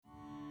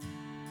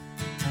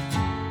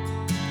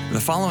The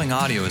following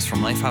audio is from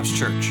Lifehouse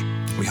Church.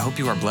 We hope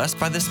you are blessed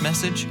by this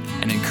message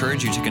and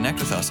encourage you to connect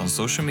with us on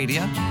social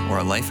media or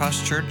at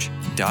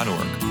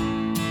lifehousechurch.org.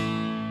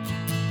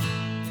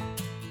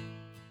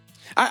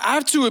 I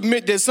have to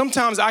admit that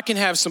sometimes I can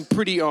have some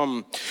pretty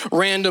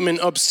random and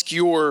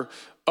obscure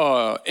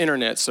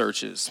internet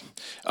searches.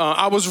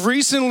 I was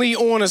recently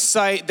on a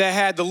site that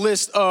had the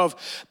list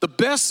of the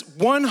best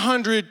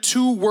 100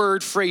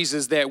 two-word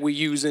phrases that we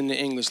use in the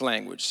English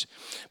language.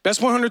 Best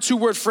 100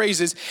 two-word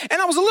phrases.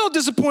 And I was a little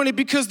disappointed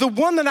because the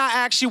one that I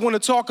actually want to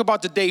talk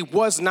about today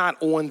was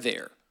not on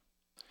there.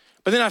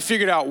 But then I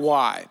figured out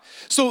why.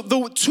 So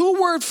the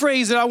two-word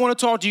phrase that I want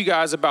to talk to you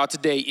guys about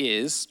today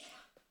is,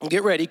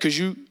 get ready because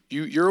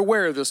you're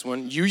aware of this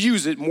one. You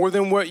use it more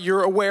than what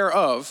you're aware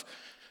of.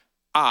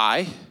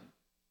 I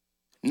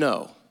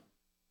know.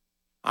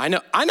 I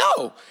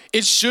know.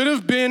 It should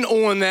have been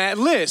on that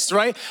list,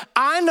 right?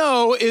 I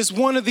know is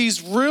one of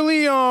these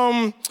really,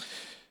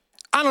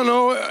 I don't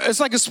know, it's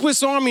like a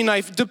Swiss Army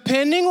knife.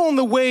 Depending on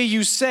the way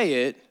you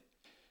say it,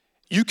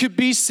 you could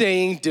be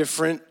saying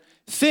different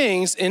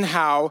things in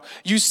how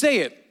you say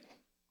it.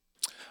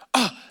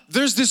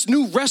 There's this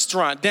new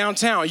restaurant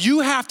downtown.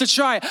 You have to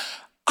try it.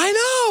 I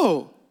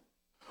know.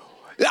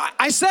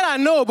 I said I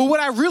know, but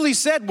what I really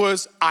said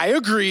was, I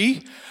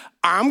agree.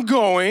 I'm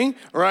going,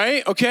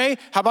 right? Okay,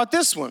 how about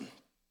this one?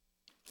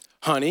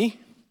 Honey.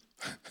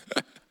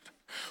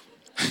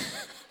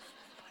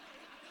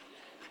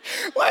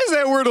 Why is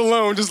that word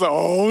alone just like,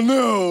 oh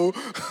no.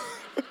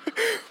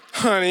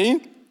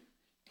 Honey,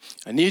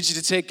 I need you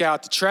to take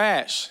out the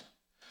trash.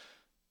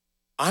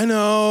 I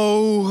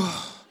know.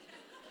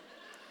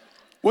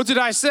 What did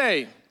I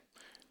say?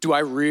 Do I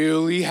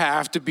really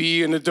have to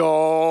be an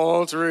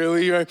adult,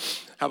 really?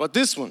 How about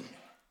this one?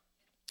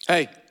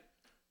 Hey,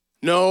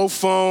 no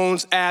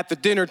phones at the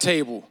dinner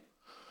table.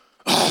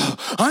 Oh,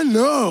 I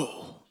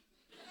know.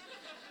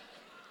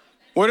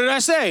 What did I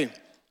say?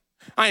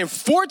 I am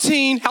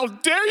 14. How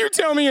dare you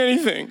tell me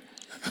anything?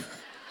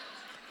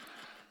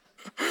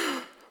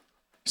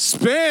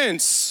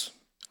 Spence,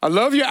 I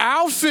love your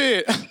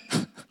outfit.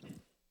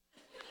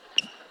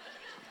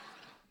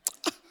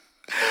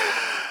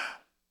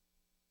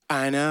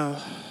 I know.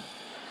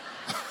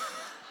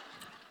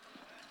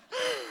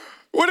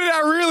 What did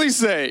I really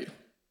say?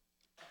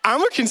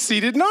 I'm a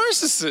conceited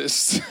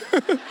narcissist,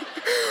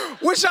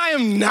 which I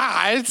am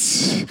not.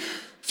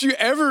 If you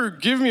ever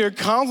give me a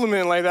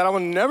compliment like that, I will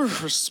never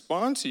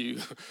respond to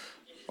you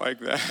like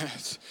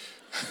that.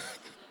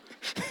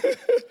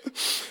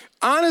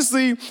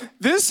 Honestly,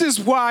 this is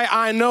why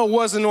I know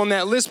wasn't on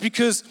that list,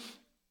 because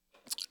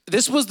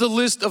this was the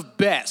list of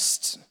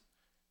best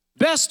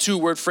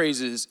two-word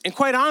phrases. And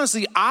quite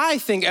honestly, I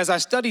think as I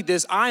studied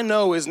this, I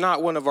know is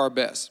not one of our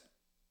best.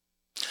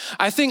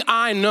 I think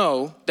I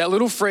know, that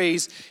little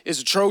phrase, is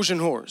a Trojan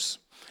horse.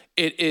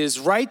 It is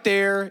right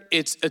there.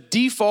 It's a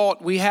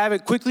default. We have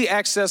it quickly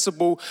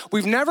accessible.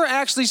 We've never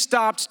actually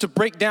stopped to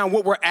break down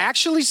what we're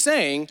actually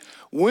saying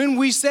when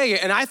we say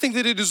it. And I think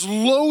that it is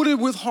loaded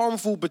with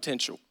harmful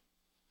potential.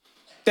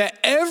 That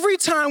every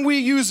time we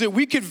use it,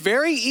 we could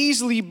very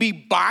easily be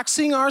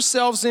boxing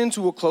ourselves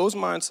into a closed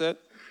mindset.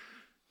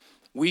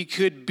 We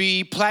could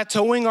be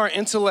plateauing our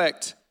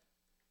intellect.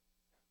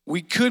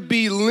 We could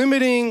be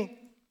limiting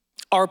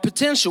our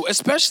potential,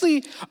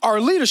 especially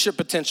our leadership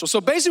potential. So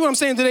basically what I'm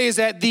saying today is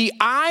that the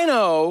I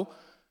know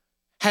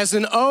has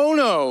an oh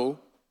no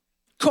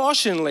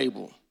caution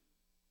label.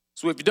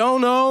 So if you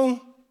don't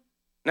know,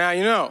 now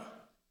you know.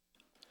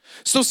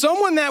 So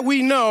someone that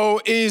we know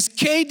is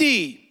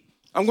KD.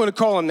 I'm going to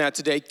call him that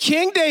today.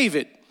 King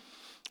David.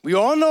 We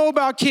all know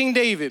about King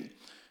David.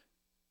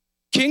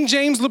 King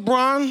James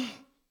LeBron,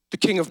 the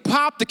king of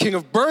pop, the king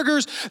of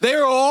burgers, they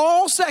are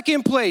all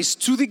second place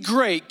to the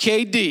great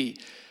KD.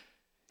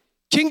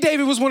 King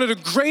David was one of the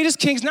greatest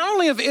kings, not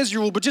only of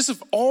Israel, but just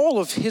of all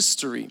of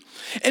history.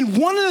 And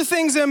one of the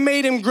things that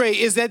made him great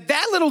is that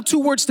little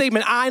two-word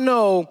statement, I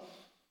know,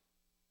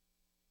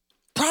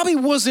 probably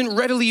wasn't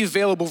readily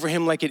available for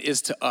him like it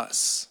is to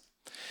us.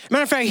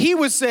 Matter of fact, he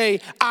would say,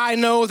 I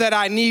know that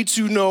I need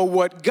to know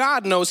what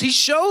God knows. He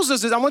shows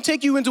us this. I'm going to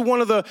take you into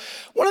one of the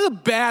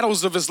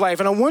battles of his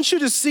life, and I want you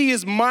to see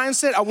his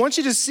mindset. I want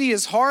you to see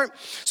his heart.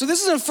 So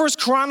this is in 1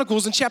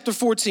 Chronicles in chapter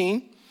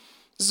 14.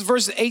 This is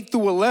verses 8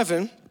 through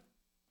 11.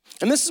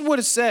 And this is what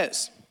it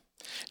says.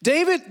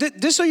 David,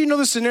 just so you know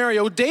the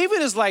scenario,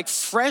 David is like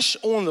fresh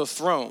on the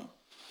throne.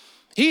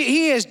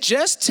 He has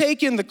just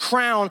taken the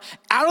crown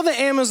out of the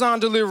Amazon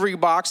delivery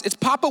box. It's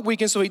pop-up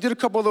weekend, so he did a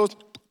couple of those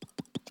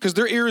because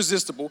they're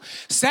irresistible.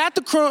 Sat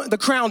the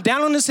crown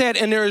down on his head,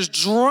 and there is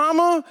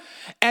drama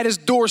at his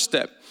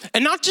doorstep.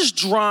 And not just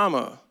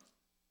drama,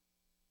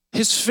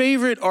 his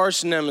favorite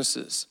arch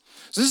nemesis.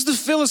 So this is the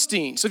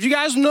Philistines. So if you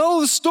guys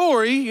know the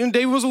story,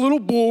 David was a little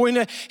boy,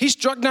 and he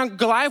struck down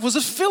Goliath, was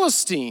a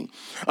Philistine.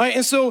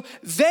 And so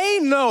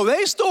they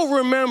still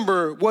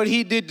remember what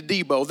he did to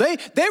Debo. They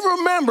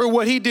remember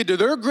what he did to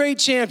their great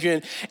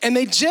champion, and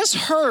they just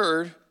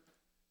heard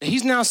that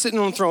he's now sitting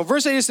on the throne.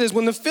 Verse 8, it says,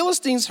 when the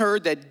Philistines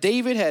heard that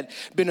David had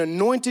been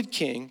anointed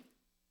king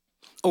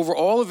over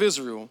all of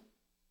Israel,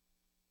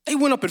 They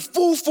went up in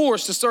full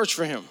force to search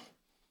for him.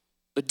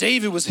 But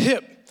David was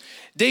hip.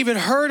 David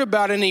heard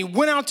about it and he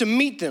went out to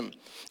meet them.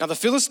 Now the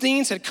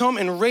Philistines had come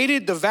and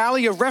raided the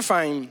valley of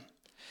Rephaim.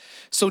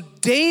 So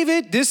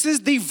David, this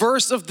is the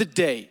verse of the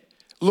day.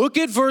 Look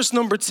at verse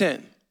number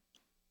 10.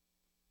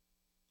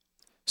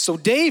 So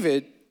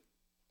David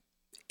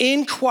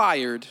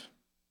inquired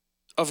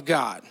of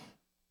God,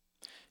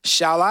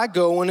 shall I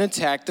go and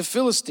attack the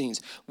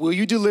Philistines? Will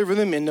you deliver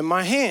them into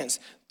my hands?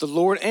 The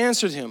Lord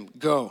answered him,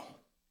 go.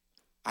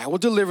 I will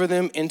deliver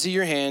them into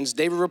your hands.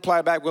 David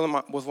replied back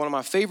with one of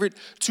my favorite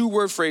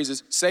two-word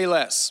phrases, say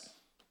less.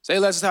 Say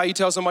less is how you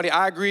tell somebody,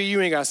 I agree, you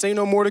ain't got to say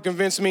no more to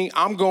convince me,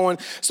 I'm going.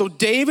 So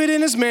David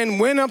and his men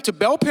went up to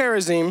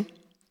Bel-Perazim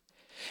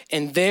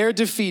and there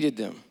defeated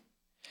them.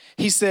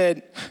 He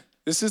said,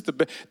 this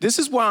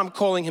is why I'm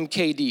calling him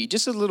KD.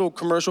 Just a little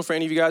commercial for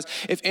any of you guys.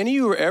 If any of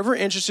you are ever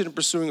interested in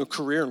pursuing a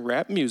career in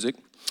rap music,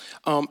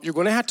 you're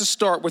going to have to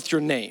start with your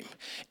name.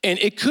 And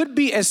it could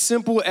be as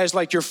simple as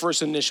like your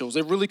first initials.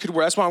 It really could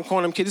work. That's why I'm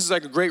calling him KD. This is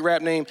like a great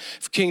rap name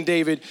for King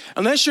David.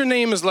 Unless your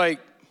name is like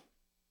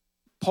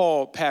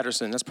Paul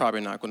Patterson, that's probably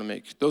not going to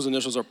make, those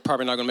initials are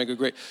probably not going to make a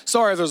great,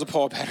 sorry if there's a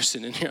Paul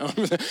Patterson in here.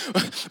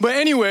 But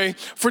anyway,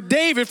 for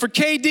David, for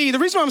KD, the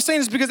reason why I'm saying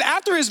this is because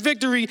after his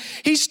victory,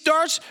 he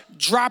starts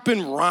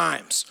dropping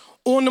rhymes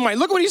on the mic.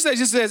 Look what he says.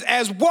 He says,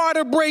 as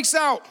water breaks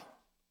out,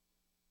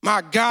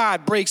 my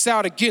God breaks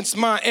out against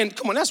my, and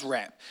come on, that's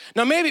rap.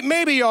 Now,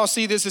 maybe y'all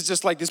see this as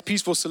just like this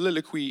peaceful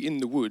soliloquy in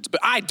the woods,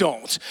 but I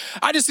don't.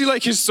 I just see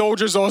like his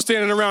soldiers all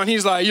standing around.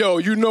 He's like, yo,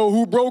 you know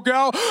who broke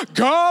out?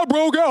 God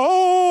broke out.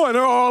 Oh, and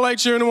they're all like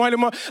cheering and winding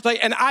him up. Like,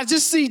 and I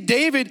just see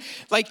David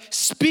like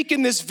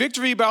speaking this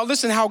victory about,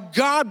 listen, how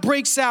God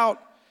breaks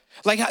out.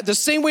 Like the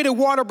same way the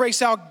water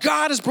breaks out,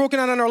 God has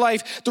broken out in our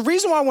life. The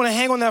reason why I want to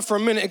hang on that for a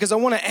minute is because I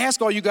want to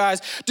ask all you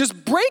guys, does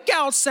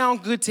breakout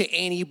sound good to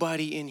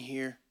anybody in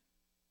here?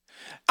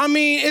 I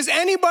mean, is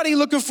anybody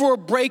looking for a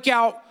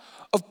breakout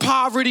of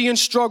poverty and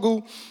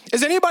struggle?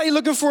 Is anybody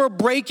looking for a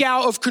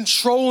breakout of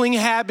controlling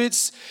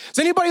habits? Is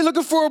anybody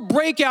looking for a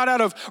breakout out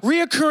of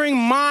reoccurring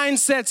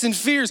mindsets and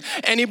fears?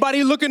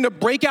 Anybody looking to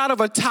break out of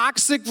a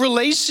toxic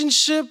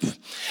relationship?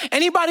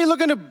 Anybody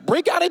looking to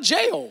break out of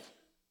jail?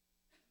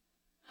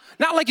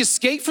 Not like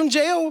escape from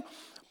jail,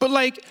 but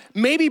like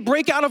maybe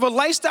break out of a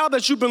lifestyle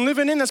that you've been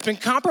living in that's been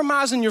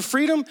compromising your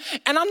freedom.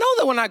 And I know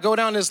that when I go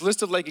down this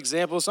list of like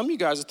examples, some of you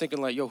guys are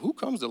thinking like, yo, who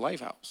comes to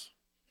Lifehouse?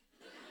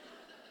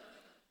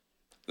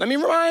 Let me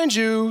remind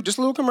you, just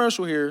a little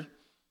commercial here.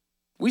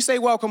 We say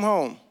welcome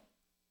home.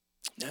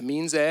 That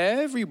means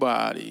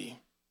everybody.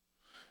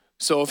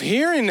 So if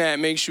hearing that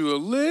makes you a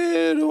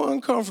little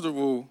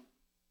uncomfortable,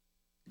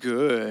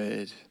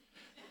 good.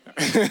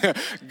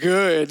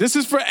 Good. This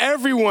is for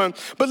everyone.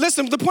 But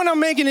listen, the point I'm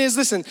making is,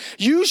 listen,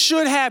 you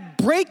should have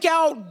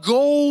breakout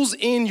goals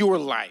in your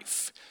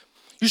life.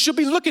 You should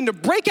be looking to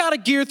break out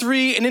of gear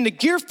 3 and into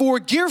gear 4,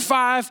 gear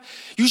 5.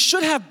 You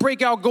should have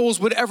breakout goals,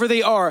 whatever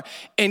they are.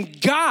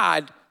 And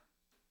God,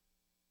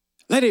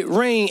 let it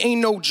rain,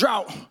 ain't no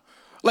drought.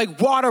 Like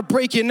water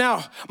breaking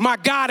out. My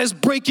God is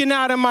breaking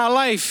out in my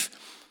life.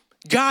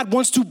 God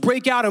wants to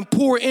break out and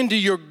pour into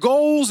your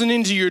goals and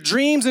into your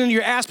dreams and into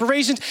your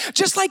aspirations,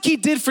 just like he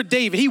did for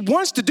David. He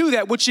wants to do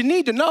that. What you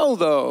need to know,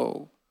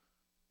 though,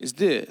 is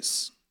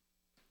this.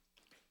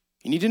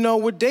 You need to know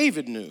what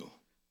David knew.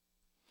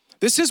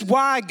 This is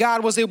why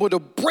God was able to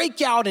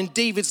break out in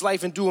David's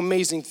life and do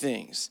amazing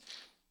things.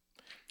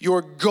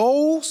 Your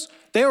goals,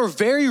 they are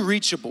very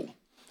reachable.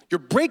 Your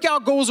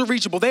breakout goals are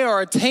reachable. They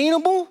are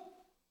attainable.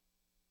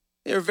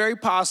 They are very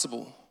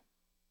possible.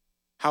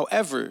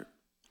 However,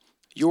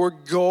 your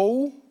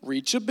goal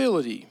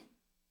reachability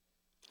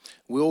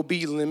will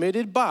be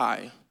limited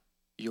by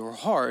your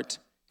heart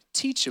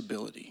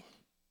teachability.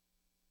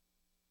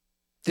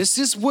 This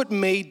is what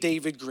made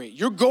David great.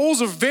 Your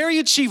goals are very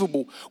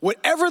achievable,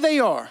 whatever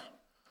they are.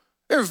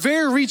 They're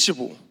very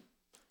reachable.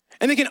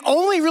 And they can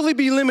only really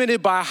be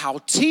limited by how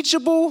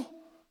teachable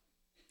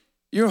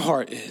your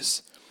heart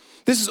is.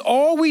 This is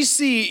all we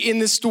see in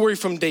this story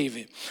from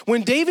David.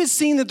 When David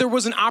seen that there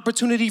was an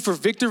opportunity for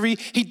victory,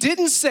 he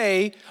didn't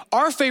say,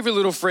 our favorite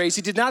little phrase,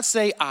 he did not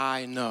say,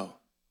 I know.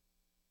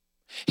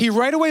 He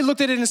right away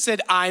looked at it and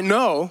said, I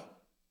know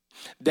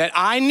that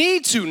I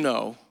need to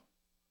know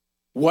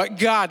what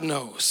God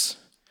knows.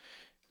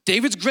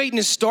 David's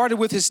greatness started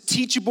with his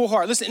teachable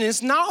heart. Listen, and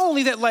it's not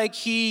only that like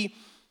he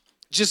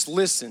just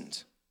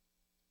listened.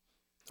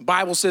 The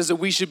Bible says that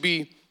we should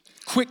be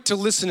quick to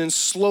listen and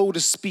slow to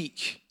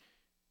speak.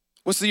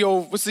 What's the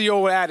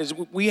old adage?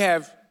 We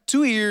have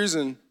 2 ears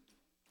and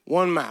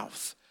 1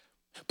 mouth.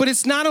 But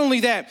it's not only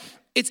that,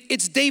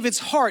 it's David's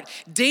heart.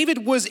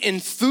 David was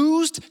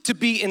enthused to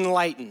be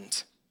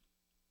enlightened.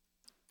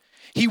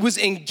 He was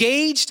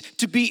engaged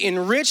to be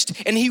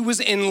enriched, and he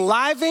was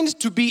enlivened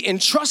to be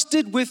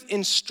entrusted with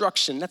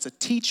instruction. That's a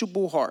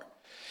teachable heart.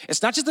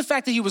 It's not just the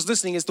fact that he was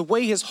listening, it's the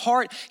way his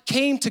heart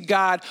came to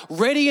God,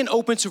 ready and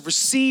open to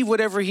receive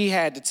whatever he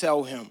had to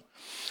tell him.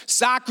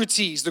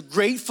 Socrates, the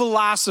great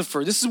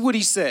philosopher, this is what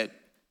he said.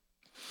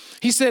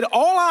 He said,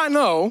 all I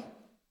know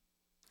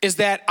is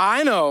that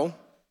I know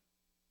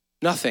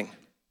Nothing.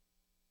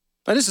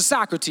 Now, this is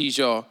Socrates,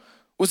 y'all.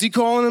 Was he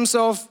calling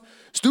himself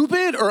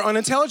stupid or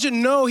unintelligent?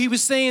 No, he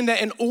was saying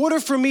that in order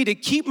for me to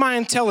keep my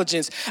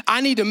intelligence,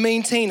 I need to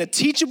maintain a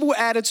teachable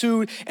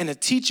attitude and a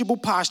teachable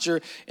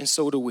posture, and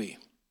so do we.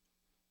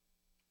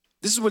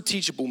 This is what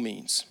teachable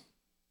means.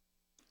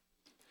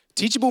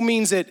 Teachable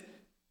means that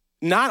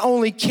not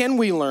only can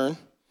we learn,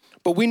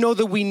 but we know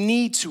that we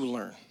need to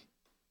learn.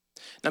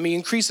 Let me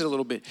increase it a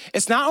little bit.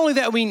 It's not only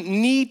that we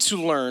need to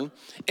learn,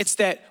 it's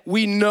that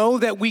we know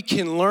that we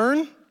can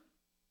learn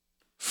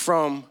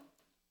from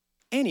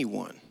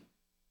anyone.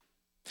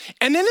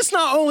 And then it's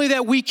not only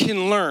that we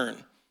can learn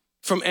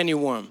from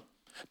anyone,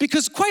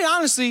 because quite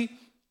honestly,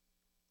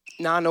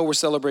 now I know we're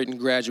celebrating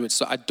graduates,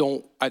 so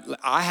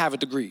I have a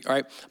degree, all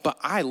right? But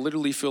I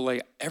literally feel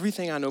like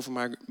everything I know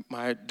from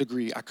my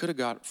degree, I could have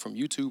got from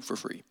YouTube for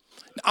free.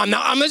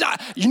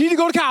 You need to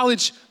go to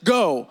college,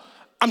 go.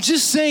 I'm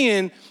just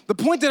saying, the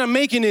point that I'm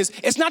making is,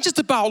 it's not just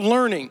about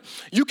learning.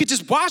 You could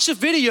just watch a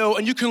video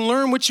and you can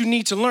learn what you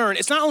need to learn.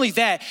 It's not only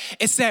that,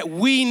 it's that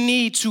we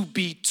need to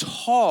be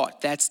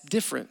taught. That's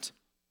different.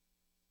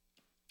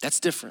 That's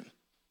different.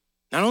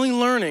 Not only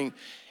learning,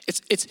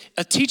 it's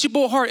a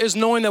teachable heart is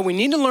knowing that we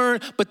need to learn,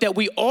 but that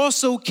we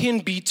also can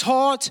be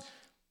taught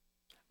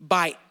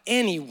by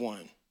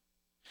anyone.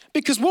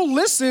 Because we'll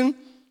listen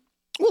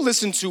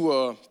to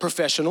a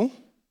professional.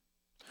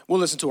 We'll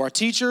listen to our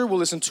teacher. We'll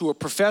listen to a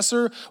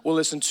professor. We'll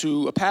listen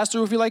to a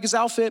pastor if you like his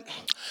outfit.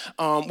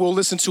 We'll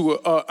listen to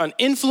an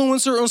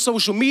influencer on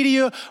social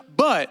media.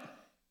 But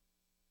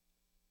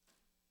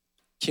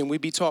can we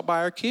be taught by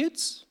our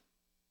kids?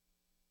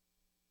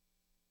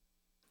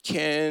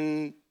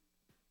 Can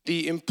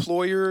the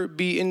employer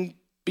be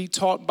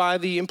taught by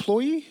the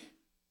employee?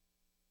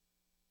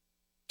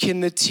 Can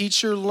the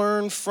teacher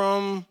learn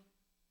from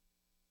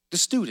the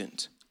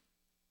student?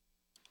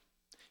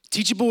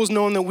 Teachable is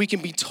knowing that we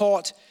can be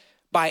taught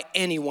by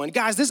anyone.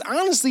 Guys, this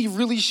honestly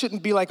really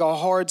shouldn't be like a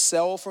hard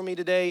sell for me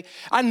today.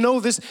 I know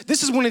this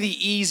is one of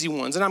the easy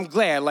ones, and I'm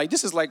glad.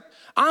 This is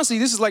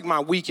like my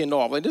weekend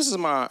off. This is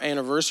my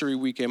anniversary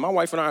weekend. My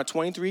wife and I are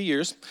 23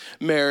 years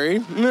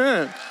married.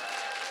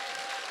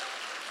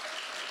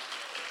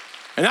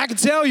 And I can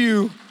tell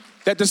you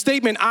that the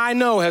statement, I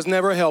know, has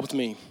never helped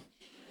me.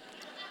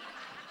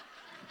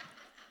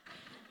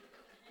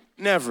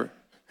 Never.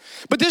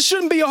 But this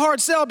shouldn't be a hard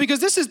sell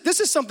because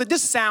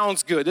this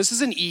sounds good. This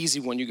is an easy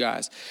one, you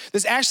guys.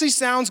 This actually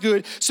sounds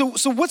good. So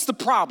what's the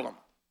problem?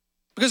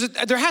 Because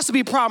there has to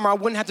be a problem or I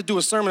wouldn't have to do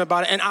a sermon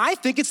about it. And I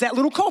think it's that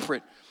little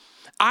culprit.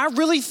 I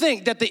really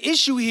think that the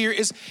issue here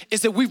is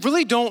that we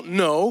really don't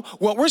know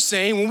what we're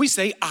saying when we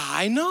say,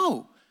 I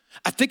know.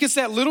 I think it's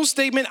that little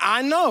statement,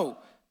 I know.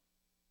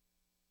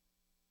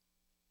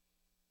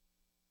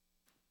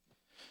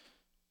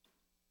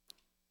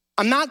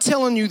 I'm not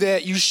telling you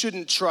that you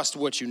shouldn't trust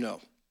what you know.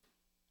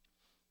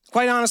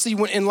 Quite honestly,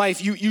 in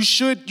life, you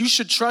should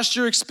trust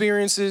your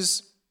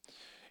experiences.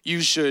 You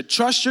should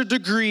trust your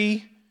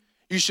degree.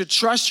 You should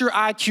trust your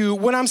IQ.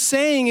 What I'm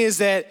saying is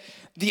that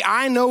the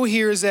I know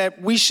here is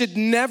that we should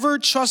never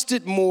trust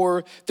it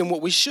more than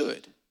what we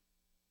should.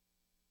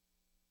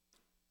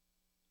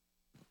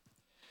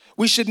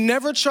 We should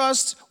never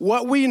trust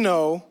what we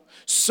know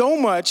so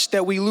much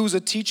that we lose a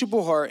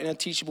teachable heart and a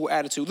teachable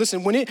attitude.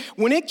 Listen, when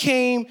it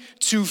came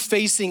to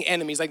facing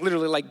enemies,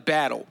 literally like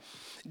battle,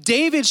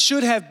 David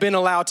should have been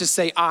allowed to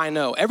say, I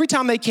know. Every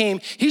time they came,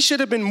 he should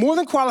have been more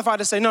than qualified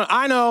to say, no,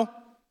 I know.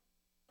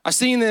 I've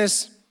seen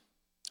this.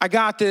 I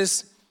got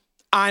this.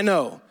 I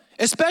know.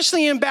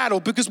 Especially in battle,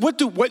 because what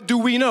do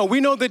we know? We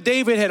know that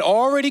David had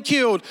already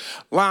killed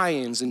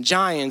lions and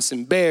giants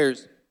and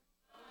bears.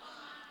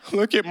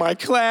 Look at my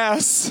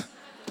class.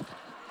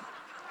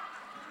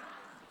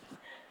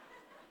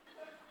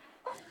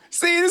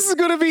 See, this is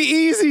going to be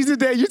easy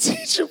today. You're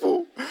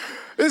teachable.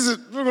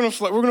 We're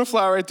gonna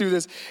fly right through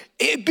this.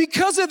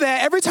 Because of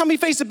that, every time he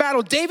faced a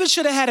battle, David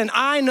should have had an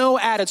I know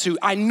attitude.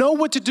 I know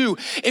what to do.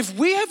 If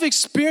we have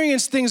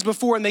experienced things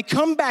before and they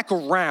come back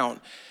around,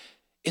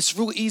 it's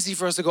real easy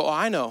for us to go, oh,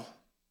 I know.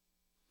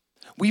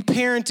 We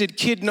parented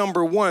kid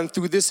number 1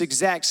 through this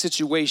exact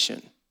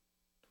situation.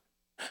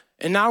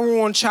 And now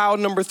we're on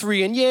child number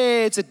 3, and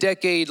yeah, it's a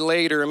decade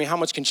later. I mean, how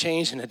much can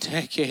change in a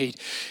decade?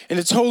 And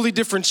a totally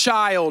different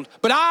child,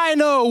 but I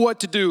know what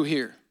to do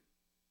here.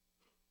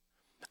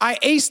 I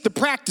aced the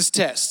practice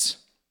test,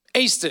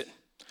 aced it.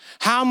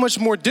 How much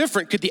more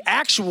different could the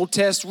actual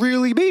test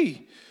really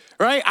be,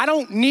 right? I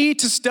don't need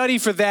to study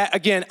for that.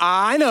 Again,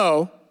 I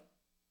know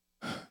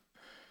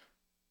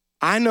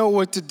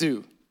what to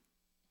do.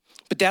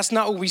 But that's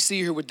not what we see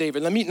here with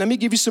David. Let me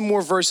give you some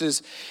more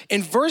verses.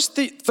 In verse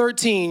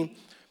 13,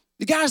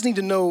 you guys need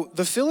to know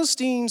the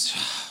Philistines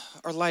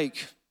are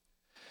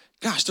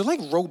they're like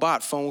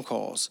robot phone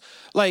calls.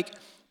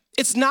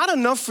 It's not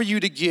enough for you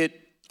to get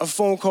a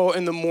phone call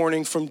in the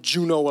morning from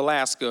Juneau,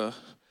 Alaska.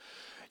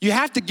 You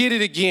have to get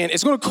it again.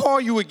 It's going to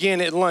call you again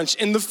at lunch.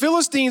 And the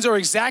Philistines are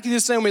exactly the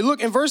same way. Look,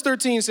 in verse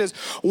 13 it says,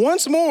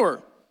 once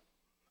more.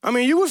 I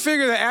mean, you would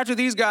figure that after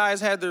these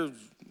guys had their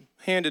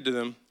handed to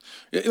them,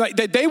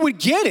 they would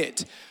get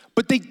it.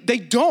 But they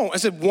don't. I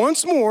said,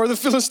 once more, the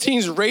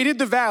Philistines raided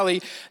the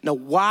valley. Now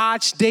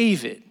watch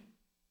David.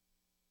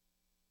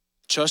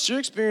 Trust your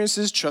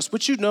experiences. Trust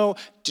what you know.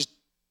 Just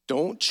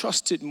don't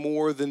trust it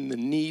more than the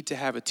need to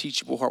have a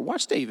teachable heart.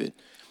 Watch David.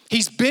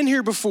 He's been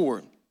here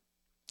before.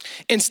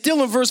 And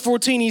still in verse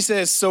 14, he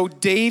says, so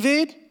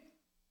David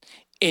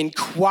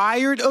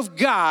inquired of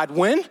God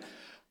when?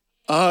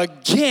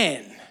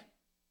 Again.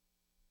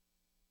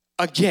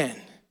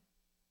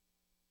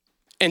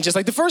 And just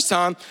like the first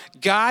time,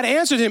 God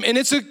answered him. And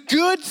it's a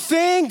good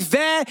thing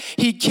that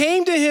he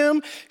came to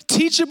him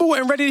teachable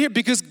and ready to hear,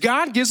 because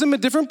God gives him a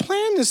different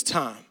plan this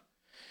time.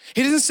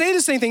 He doesn't say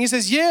the same thing. He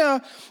says, yeah,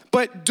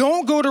 but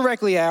don't go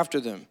directly after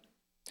them.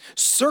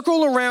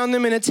 Circle around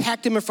them and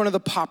attack them in front of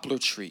the poplar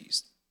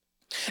trees.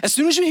 As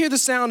soon as you hear the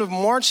sound of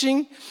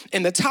marching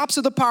in the tops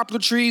of the poplar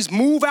trees,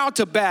 move out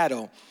to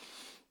battle,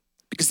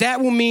 because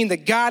that will mean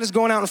that God is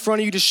going out in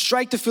front of you to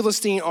strike the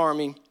Philistine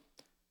army.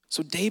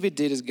 So David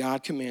did as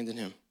God commanded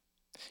him,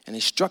 and they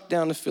struck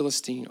down the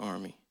Philistine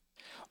army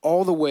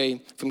all the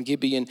way from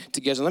Gibeon to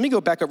Gezer. Let me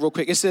go back up real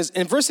quick. It says,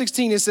 in verse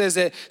 16, it says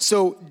that,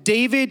 so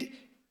David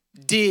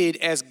did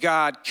as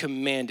God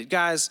commanded.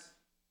 Guys,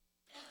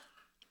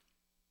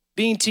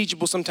 being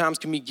teachable sometimes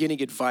can be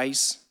getting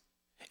advice.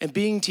 And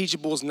being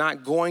teachable is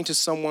not going to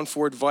someone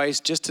for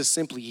advice just to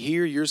simply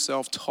hear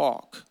yourself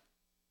talk.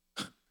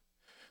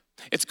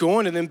 It's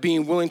going to them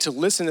being willing to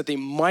listen, that they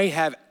might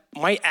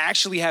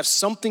actually have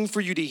something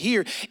for you to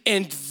hear.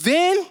 And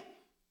then,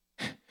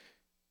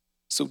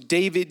 so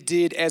David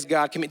did as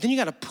God commanded. Then you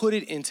got to put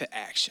it into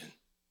action.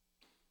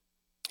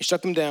 He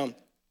struck them down.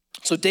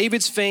 So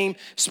David's fame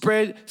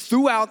spread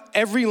throughout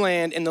every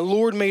land, and the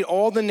Lord made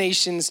all the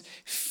nations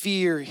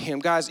fear him.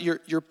 Guys,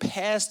 your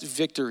past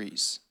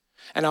victories,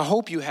 and I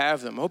hope you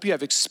have them. I hope you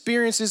have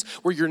experiences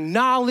where your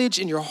knowledge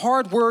and your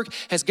hard work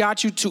has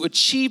got you to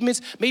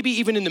achievements, maybe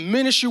even in the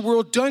ministry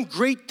world, done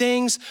great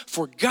things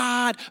for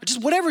God, or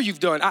just whatever you've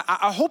done.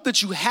 I hope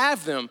that you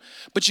have them,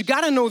 but you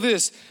got to know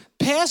this.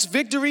 Past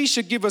victory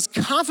should give us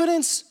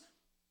confidence,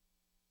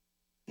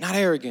 not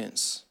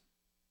arrogance.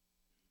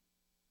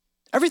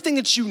 Everything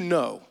that you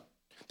know,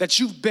 that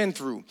you've been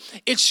through,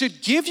 it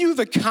should give you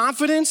the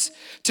confidence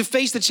to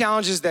face the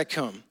challenges that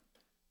come.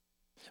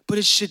 But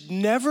it should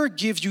never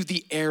give you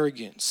the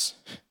arrogance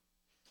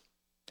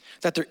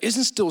that there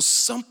isn't still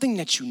something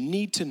that you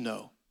need to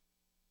know,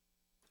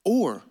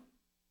 or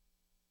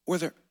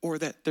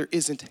that there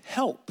isn't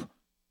help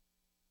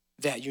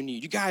that you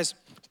need. You guys,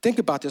 think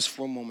about this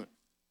for a moment.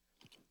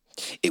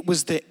 It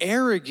was the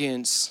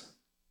arrogance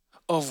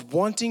of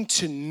wanting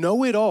to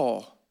know it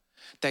all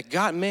that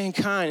got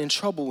mankind in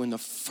trouble in the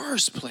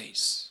first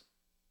place.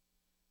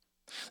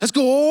 Let's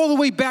go all the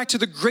way back to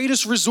the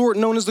greatest resort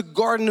known as the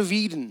Garden of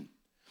Eden.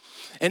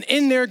 And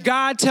in there,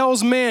 God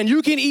tells man,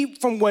 you can eat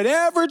from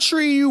whatever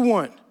tree you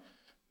want.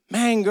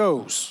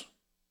 Mangoes.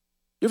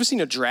 You ever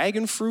seen a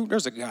dragon fruit?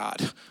 There's a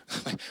God.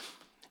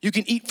 You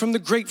can eat from the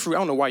grapefruit. I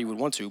don't know why you would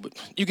want to, but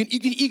you can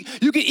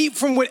eat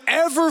from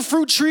whatever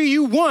fruit tree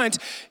you want.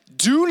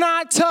 Do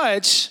not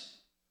touch.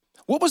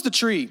 What was the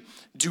tree?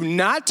 Do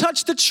not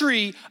touch the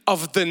tree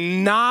of the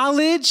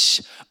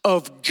knowledge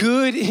of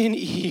good and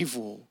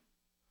evil.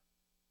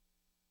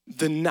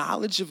 The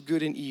knowledge of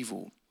good and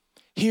evil.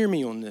 Hear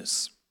me on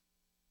this.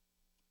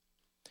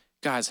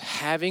 Guys,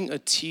 having a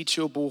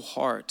teachable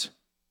heart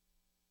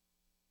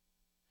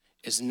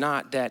is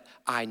not that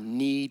I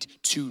need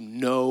to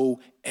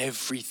know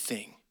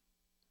everything.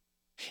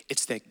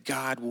 It's that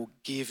God will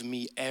give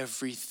me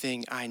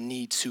everything I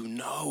need to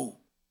know.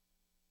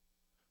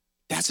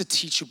 That's a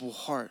teachable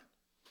heart.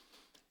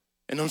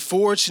 And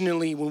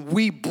unfortunately, when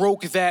we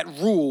broke that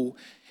rule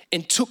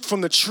and took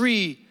from the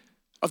tree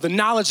of the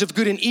knowledge of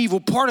good and evil,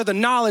 part of the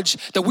knowledge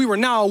that we were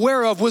now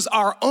aware of was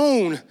our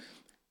own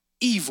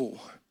evil.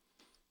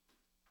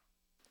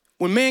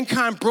 When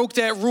mankind broke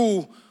that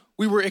rule,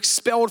 we were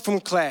expelled from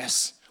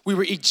class. We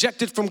were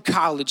ejected from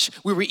college.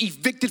 We were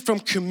evicted from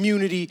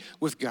community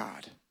with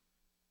God.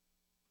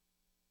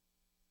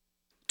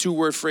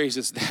 2-word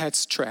phrases,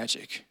 that's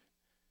tragic.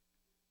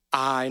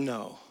 I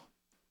know.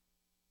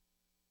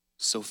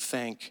 So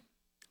thank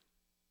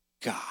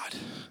God.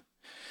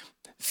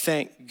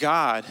 Thank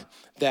God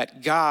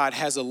that God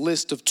has a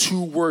list of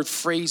 2-word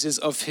phrases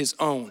of his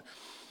own.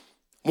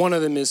 One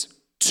of them is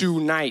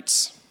 2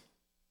 nights,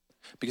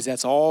 because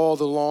that's all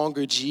the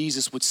longer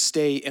Jesus would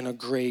stay in a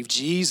grave.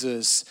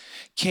 Jesus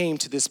came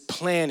to this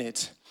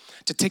planet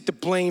to take the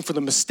blame for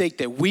the mistake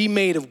that we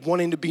made of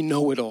wanting to be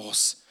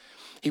know-it-alls.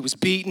 He was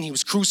beaten, he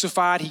was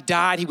crucified, he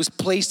died, he was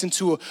placed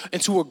into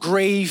a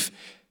grave.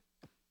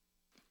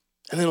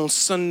 And then on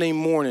Sunday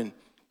morning,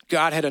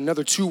 God had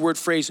another 2-word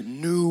phrase,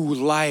 new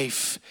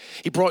life.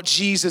 He brought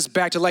Jesus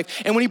back to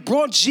life. And when he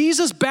brought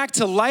Jesus back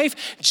to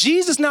life,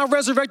 Jesus now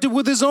resurrected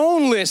with his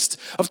own list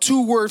of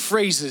 2-word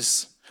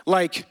phrases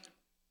like,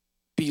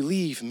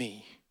 believe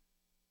me,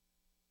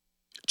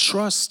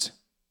 trust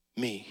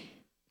me,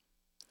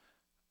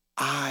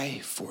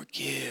 I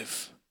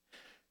forgive,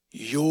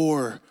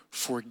 you're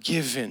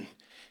forgiven.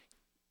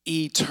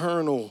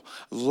 eternal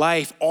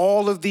life.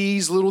 All of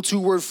these little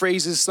two-word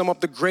phrases sum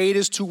up the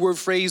greatest two-word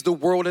phrase the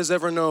world has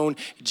ever known.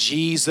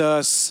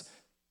 Jesus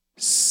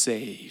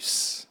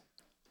saves.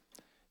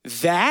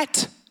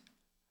 That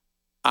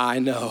I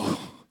know.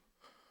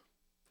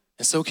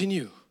 And so can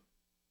you.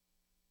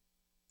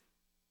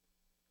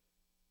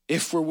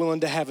 If we're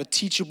willing to have a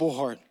teachable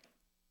heart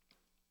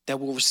that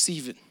will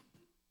receive it.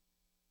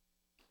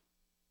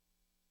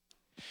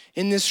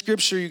 In this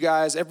scripture, you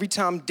guys, every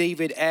time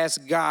David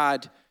asked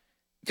God,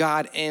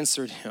 God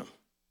answered him.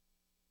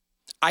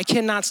 I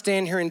cannot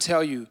stand here and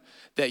tell you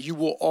that you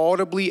will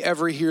audibly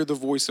ever hear the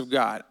voice of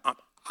God.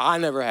 I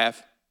never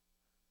have,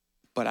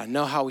 but I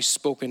know how he's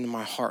spoken to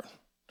my heart.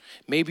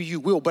 Maybe you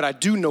will, but I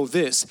do know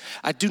this.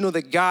 I do know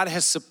that God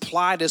has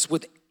supplied us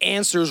with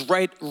answers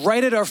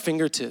right at our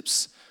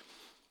fingertips.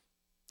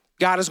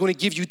 God is going to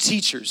give you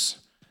teachers.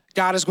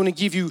 God is going to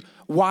give you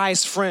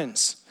wise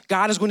friends.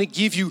 God is going to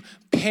give you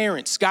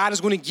parents. God is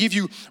going to give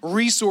you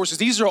resources.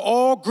 These are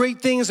all great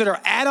things that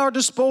are at our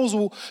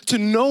disposal to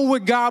know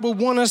what God would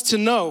want us to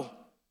know.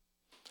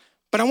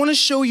 But I want to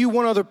show you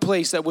one other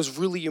place that was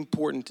really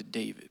important to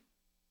David.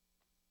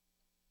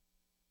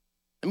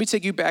 Let me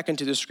take you back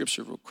into the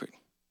scripture real quick.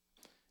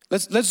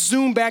 Let's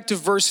zoom back to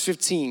verse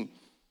 15.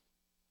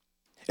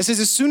 It says,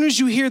 as soon as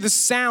you hear the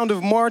sound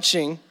of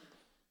marching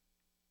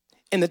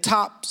in the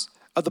tops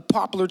of the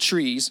poplar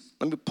trees,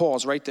 let me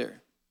pause right there.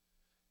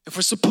 If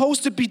we're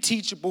supposed to be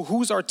teachable,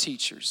 who's our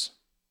teachers?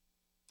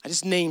 I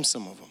just named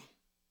some of them.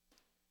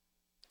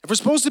 If we're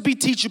supposed to be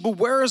teachable,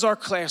 where is our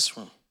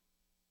classroom?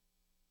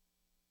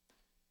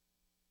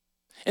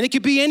 And it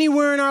could be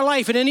anywhere in our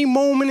life, at any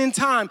moment in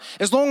time,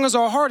 as long as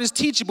our heart is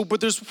teachable. But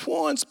there's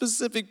one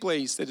specific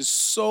place that is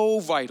so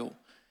vital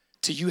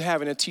to you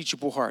having a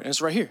teachable heart, and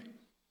it's right here.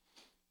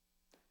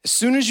 As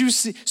soon as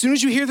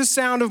you hear the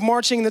sound of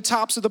marching in the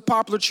tops of the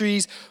poplar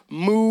trees,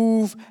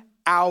 move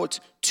out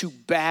to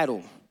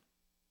battle.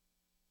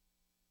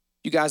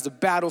 You guys, the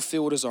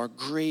battlefield is our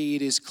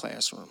greatest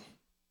classroom.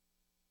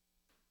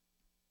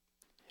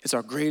 It's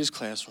our greatest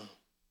classroom.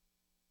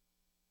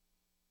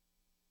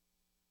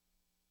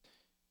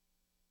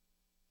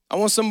 I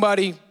want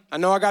somebody, I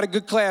know I got a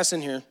good class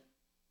in here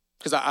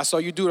because I saw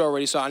you do it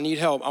already, so I need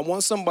help. I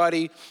want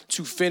somebody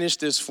to finish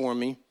this for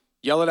me.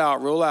 Yell it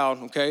out real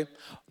loud, okay?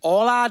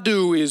 All I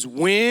do is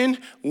win,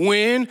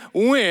 win,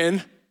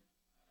 win,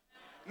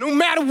 no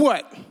matter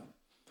what.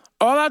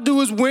 All I do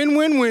is win,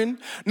 win, win,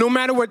 no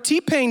matter what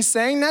T-Pain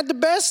sang, not the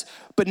best,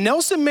 but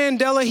Nelson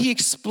Mandela, he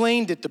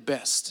explained it the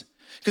best.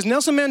 Because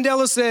Nelson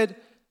Mandela said,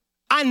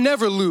 I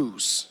never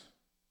lose.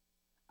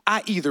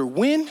 I either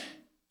win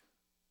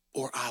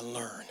or I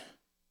learn.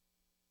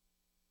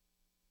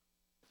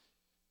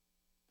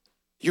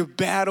 Your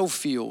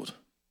battlefield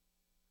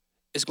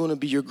is going to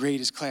be your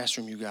greatest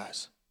classroom, you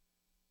guys.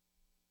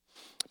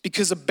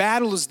 Because a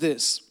battle is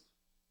this.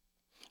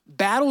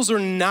 Battles are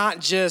not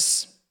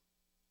just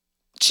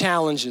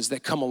challenges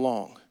that come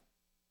along.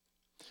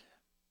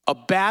 A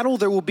battle,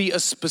 there will be a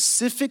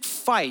specific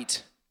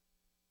fight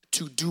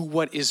to do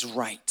what is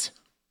right.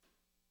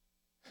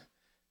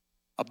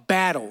 A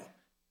battle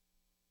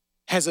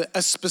has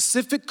a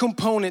specific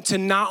component to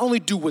not only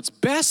do what's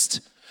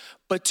best,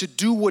 but to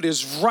do what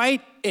is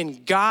right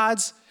in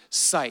God's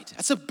sight.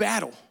 That's a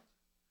battle.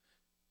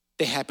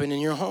 They happen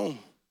in your home.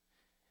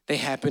 They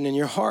happen in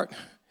your heart.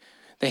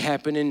 They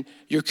happen in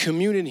your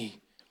community.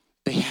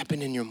 They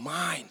happen in your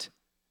mind.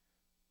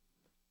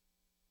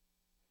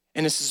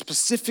 And it's a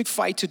specific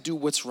fight to do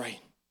what's right.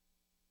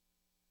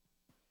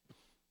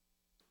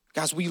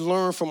 Guys, we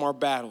learn from our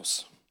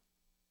battles.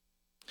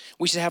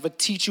 We should have a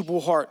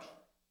teachable heart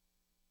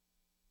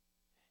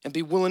and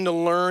be willing to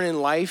learn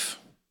in life,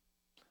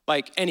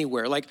 like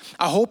anywhere. Like,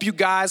 I hope you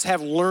guys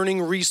have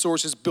learning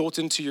resources built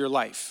into your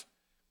life.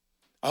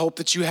 I hope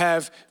that you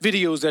have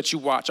videos that you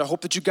watch. I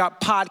hope that you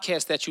got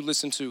podcasts that you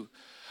listen to.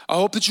 I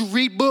hope that you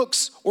read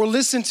books or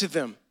listen to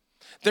them.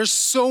 They're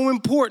so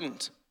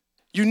important.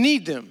 You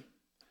need them.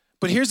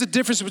 But here's the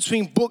difference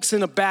between books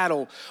and a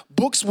battle.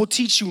 Books will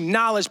teach you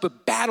knowledge,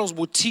 but battles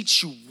will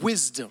teach you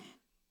wisdom.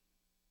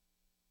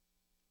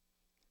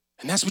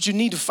 And that's what you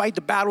need to fight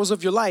the battles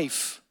of your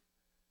life.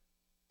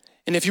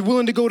 And if you're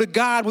willing to go to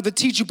God with a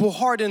teachable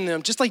heart in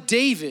them, just like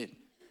David,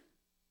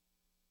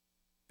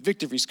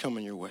 victory's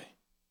coming your way.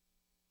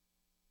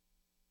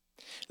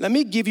 Let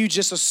me give you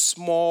just a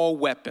small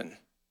weapon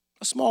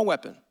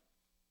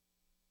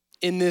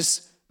in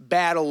this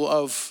battle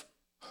of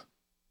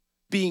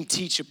being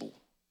teachable.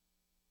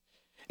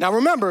 Now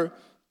remember,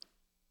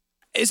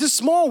 it's a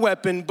small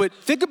weapon, but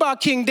think about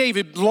King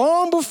David.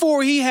 Long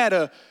before he had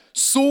a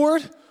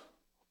sword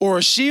or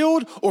a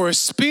shield or a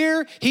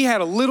spear, he had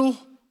a little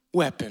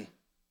weapon.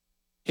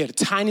 He had a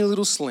tiny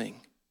little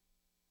sling,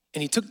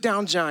 and he took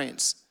down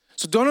giants.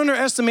 So don't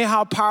underestimate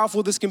how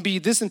powerful this can be.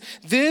 This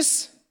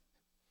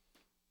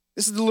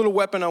is the little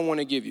weapon I want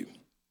to give you.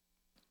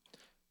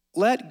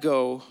 Let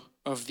go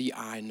of the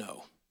I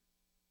know.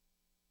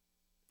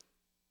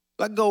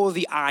 Let go of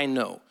the I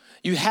know.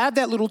 You have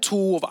that little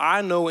tool of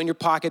I know in your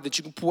pocket that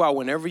you can pull out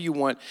whenever you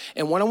want.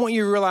 And what I want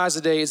you to realize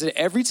today is that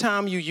every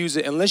time you use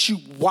it, unless you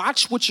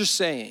watch what you're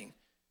saying,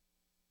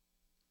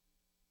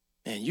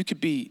 man, you could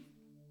be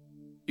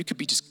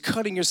just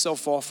cutting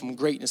yourself off from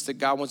greatness that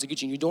God wants to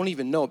get you. And you don't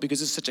even know it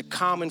because it's such a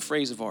common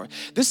phrase of ours.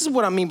 This is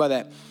what I mean by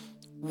that.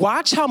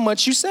 Watch how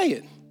much you say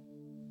it.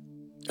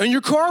 On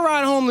your car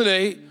ride home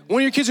today,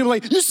 one of your kids will be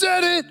like, you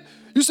said it.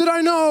 You said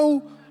I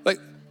know.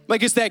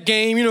 Like it's that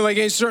game, like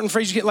a certain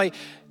phrase you get like,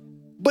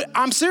 but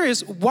I'm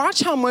serious. Watch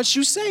how much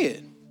you say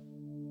it.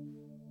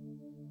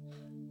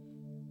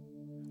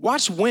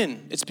 Watch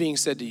when it's being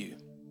said to you.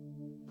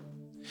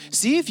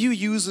 See if you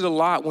use it a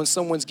lot when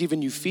someone's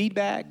giving you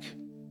feedback,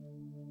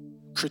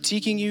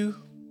 critiquing you,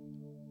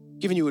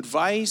 giving you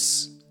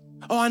advice.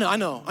 Oh, I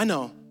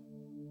know.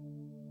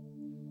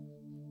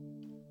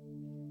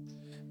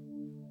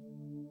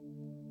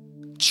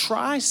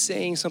 Try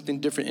saying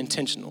something different,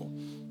 intentional.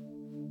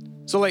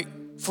 So like,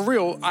 for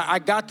real, I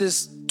got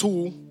this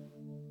tool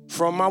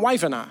from my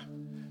wife and I.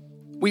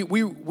 We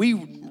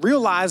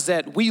realized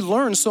that we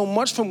learn so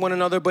much from one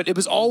another, but it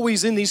was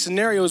always in these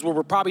scenarios where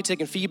we're probably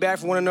taking feedback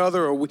from one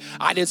another, or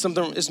I did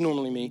something, it's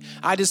normally me.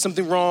 I did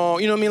something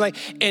wrong, you know what I mean? Like,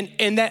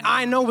 and that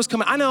I know was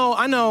coming, I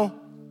know.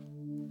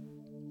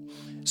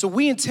 So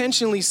we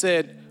intentionally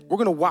said, we're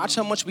gonna watch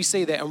how much we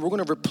say that, and we're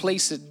gonna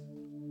replace it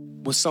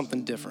with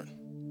something different.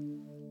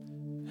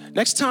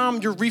 Next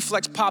time your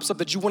reflex pops up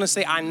that you wanna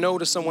say I know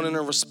to someone in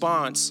a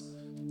response,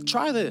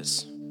 try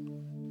this.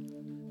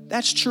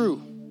 That's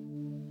true.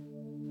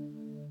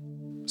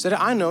 Instead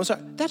of I know, sorry,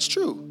 that's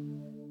true.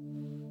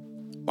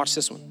 Watch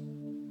this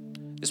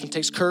one. This one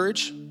takes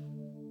courage.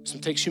 This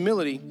one takes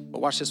humility,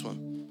 but watch this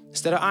one.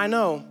 Instead of I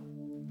know,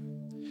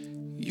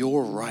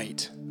 you're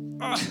right.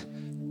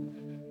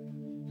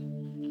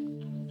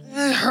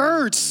 It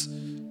hurts.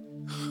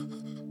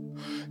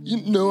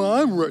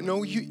 I'm right.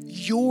 No,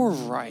 you're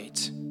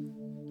right.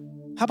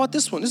 How about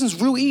this one? This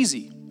is real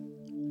easy.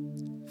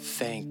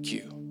 Thank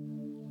you.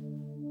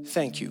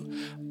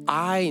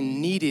 I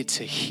needed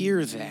to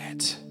hear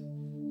that.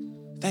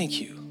 Thank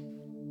you.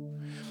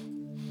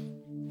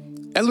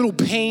 That little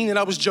pain that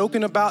I was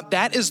joking about,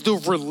 that is the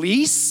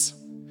release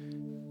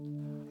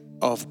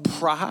of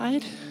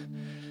pride,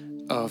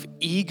 of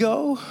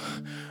ego,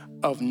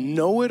 of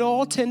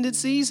know-it-all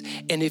tendencies.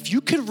 And if you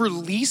could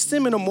release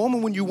them in a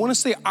moment when you want to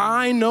say,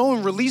 I know,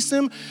 and release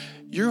them,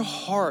 your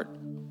heart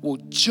will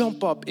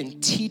jump up in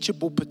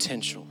teachable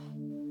potential.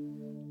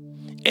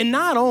 And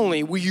not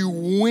only will you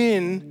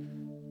win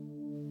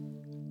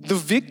the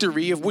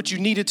victory of what you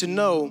needed to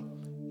know,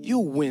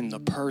 you'll win the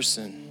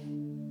person.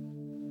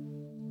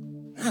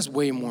 That's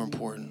way more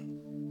important.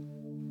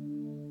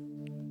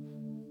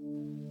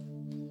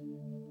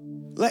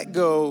 Let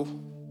go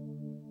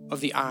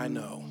of the I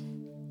know.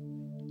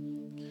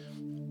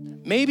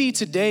 Maybe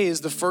today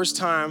is the first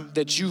time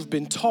that you've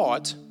been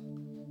taught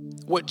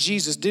what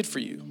Jesus did for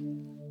you.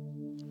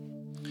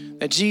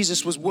 That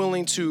Jesus was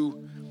willing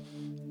to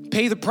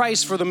pay the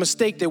price for the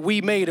mistake that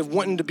we made of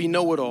wanting to be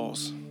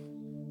know-it-alls.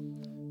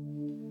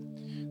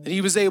 That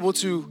he was able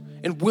to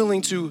and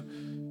willing to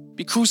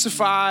be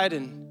crucified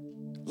and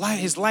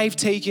his life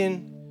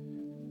taken.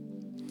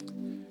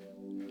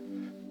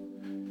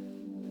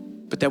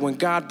 But that when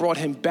God brought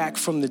him back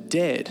from the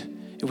dead,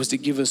 it was to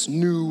give us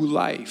new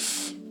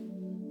life.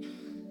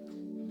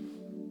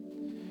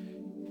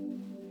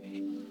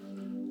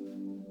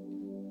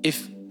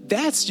 If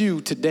that's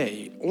you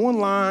today,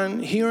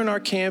 online, here on our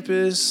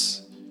campus,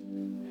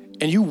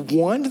 and you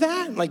want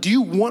that? Like, do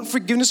you want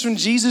forgiveness from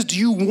Jesus? Do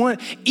you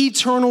want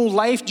eternal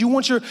life? Do you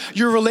want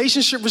your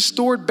relationship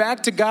restored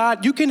back to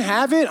God? You can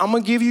have it. I'm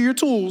going to give you your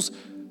tools.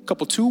 A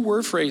couple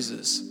 2-word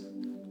phrases.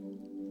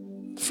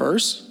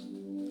 First,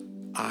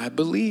 I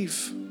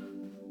believe.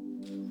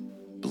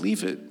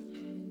 Believe it.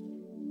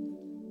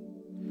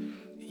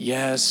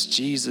 Yes,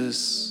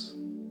 Jesus.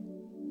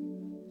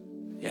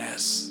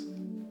 Yes.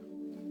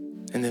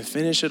 And then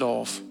finish it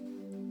off.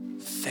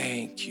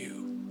 Thank you.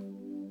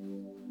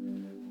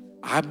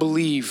 I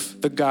believe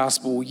the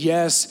gospel.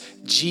 Yes,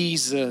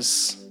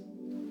 Jesus.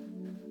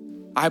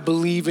 I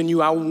believe in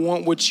you. I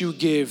want what you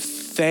give.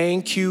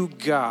 Thank you,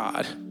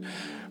 God,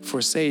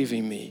 for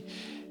saving me.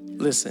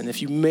 Listen,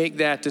 if you make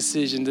that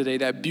decision today,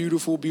 that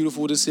beautiful,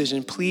 beautiful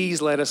decision,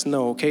 please let us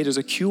know, okay? There's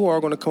a QR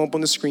going to come up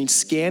on the screen.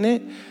 Scan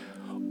it.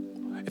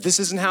 If this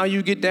isn't how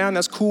you get down,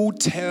 that's cool.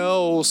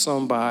 Tell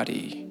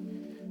somebody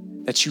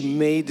that you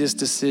made this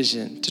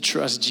decision to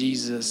trust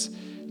Jesus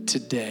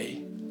today.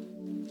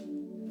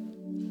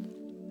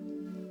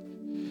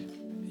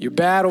 Your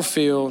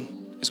battlefield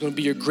is going to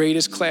be your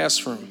greatest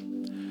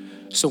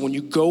classroom. So when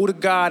you go to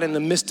God in the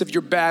midst of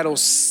your battle,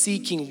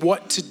 seeking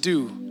what to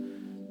do,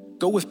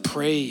 go with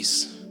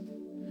praise.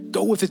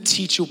 Go with a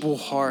teachable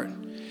heart.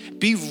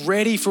 Be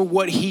ready for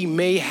what he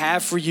may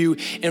have for you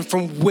and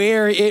from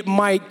where it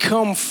might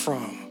come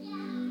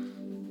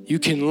from. You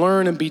can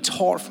learn and be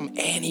taught from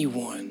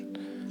anyone,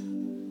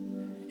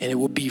 and it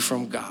will be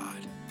from God.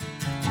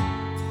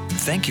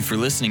 Thank you for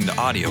listening to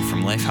audio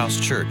from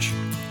Lifehouse Church.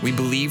 We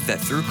believe that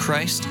through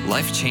Christ,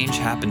 life change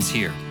happens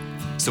here.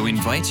 So we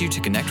invite you to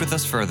connect with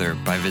us further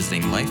by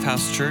visiting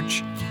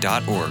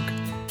lifehousechurch.org.